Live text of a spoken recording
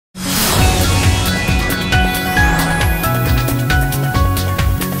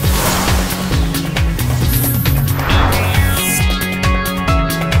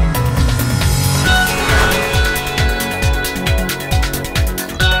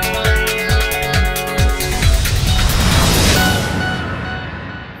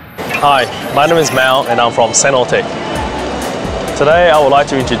Hi, my name is Mao and I'm from Senor. Today I would like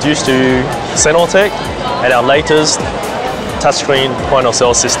to introduce to you Senor and our latest touchscreen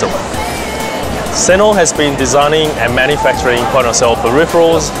point-of-sale system. Senor has been designing and manufacturing point-of-sale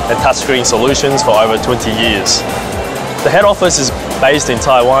peripherals and touchscreen solutions for over 20 years. The head office is based in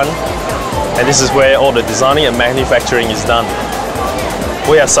Taiwan, and this is where all the designing and manufacturing is done.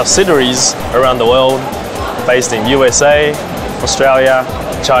 We have subsidiaries around the world based in USA, Australia,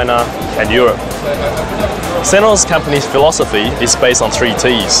 China and Europe. Senor's company's philosophy is based on 3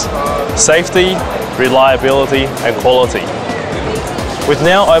 T's: safety, reliability and quality. With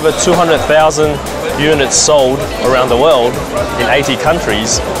now over 200,000 units sold around the world in 80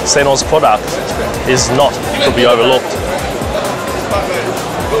 countries, Senor's product is not to be overlooked.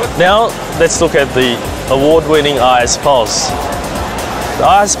 Now let's look at the award-winning ISPOS. The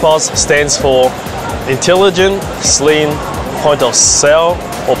ISPOS stands for Intelligent Slim Point of Sale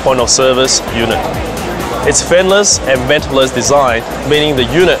or Point of Service Unit. It's fanless and ventless design, meaning the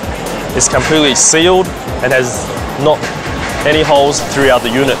unit is completely sealed and has not any holes throughout the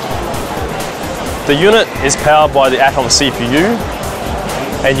unit. The unit is powered by the Atom CPU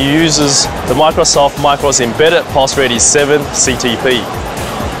and uses the Microsoft Micros Embedded POS-Ready 7 CTP.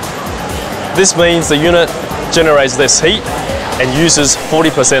 This means the unit generates less heat and uses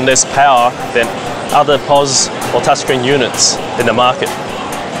 40% less power than other POS or touchscreen units in the market.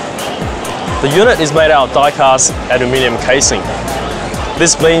 The unit is made out of die-cast aluminium casing.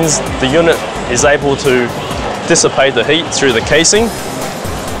 This means the unit is able to dissipate the heat through the casing,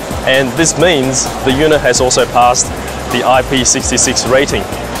 and this means the unit has also passed the IP66 rating,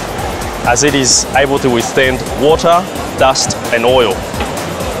 as it is able to withstand water, dust and oil.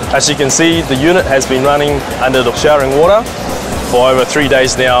 As you can see, the unit has been running under the showering water for over 3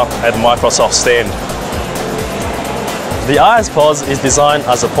 days now at Microsoft stand. The ISPOS is designed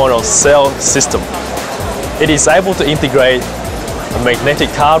as a point-of-sale system. It is able to integrate a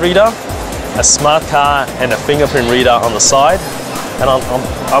magnetic card reader, a smart card and a fingerprint reader on the side, and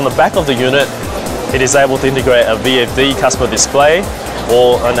on the back of the unit it is able to integrate a VFD customer display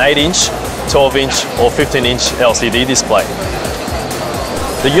or an 8-inch, 12-inch or 15-inch LCD display.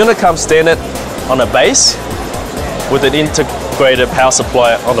 The unit comes standard on a base with an integrated power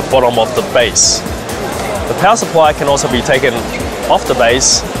supply on the bottom of the base. The power supply can also be taken off the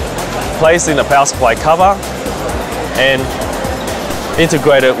base, placed in the power supply cover and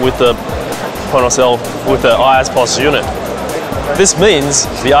integrated with the point-of-sale with the ISPOS unit. This means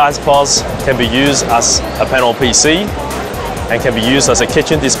the ISPOS can be used as a panel PC and can be used as a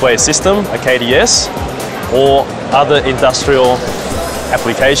kitchen display system, a KDS, or other industrial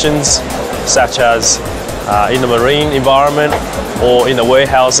applications such as in the marine environment or in the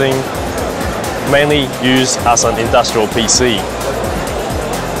warehousing, mainly used as an industrial PC.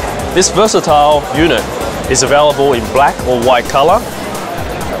 This versatile unit is available in black or white color.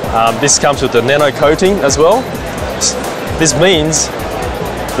 This comes with the nano coating as well. This means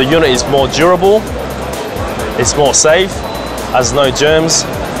the unit is more durable, it's more safe, as no germs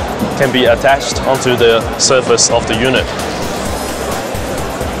can be attached onto the surface of the unit.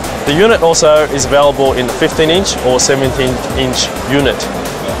 The unit also is available in 15-inch or 17-inch unit.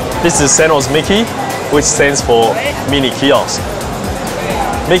 This is Senor's Mickey, which stands for Mini Kiosk.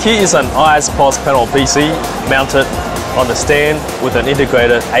 Mickey is an ISPOS panel PC mounted on the stand with an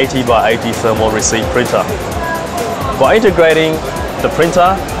integrated 80 by 80 thermal receipt printer. By integrating the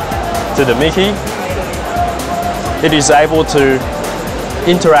printer to the Mickey, it is able to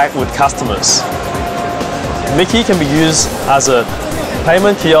interact with customers. Mickey can be used as a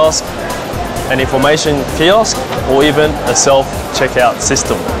payment kiosk, an information kiosk, or even a self-checkout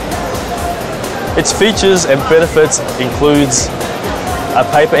system. Its features and benefits includes a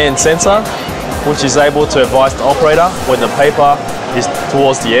paper end sensor, which is able to advise the operator when the paper is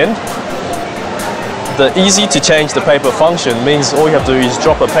towards the end. The easy to change the paper function means all you have to do is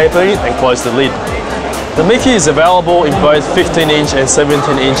drop a paper in and close the lid. The Mickey is available in both 15-inch and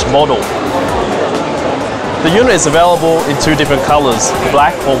 17-inch model. The unit is available in 2 different colors,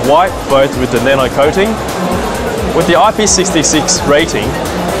 black or white, both with the nano coating. With the IP66 rating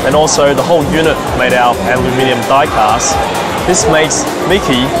and also the whole unit made out of aluminium die cast, this makes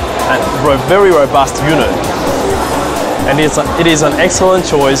Mickey a very robust unit, and it is an excellent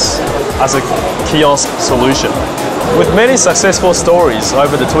choice as a kiosk solution. With many successful stories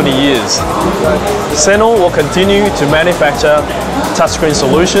over the 20 years, Senor will continue to manufacture touchscreen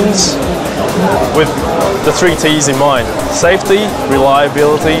solutions with the 3 T's in mind: safety,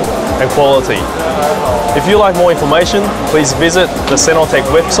 reliability and quality. If you'd like more information, please visit the Senor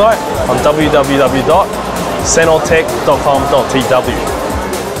website on www.senortech.com.tw.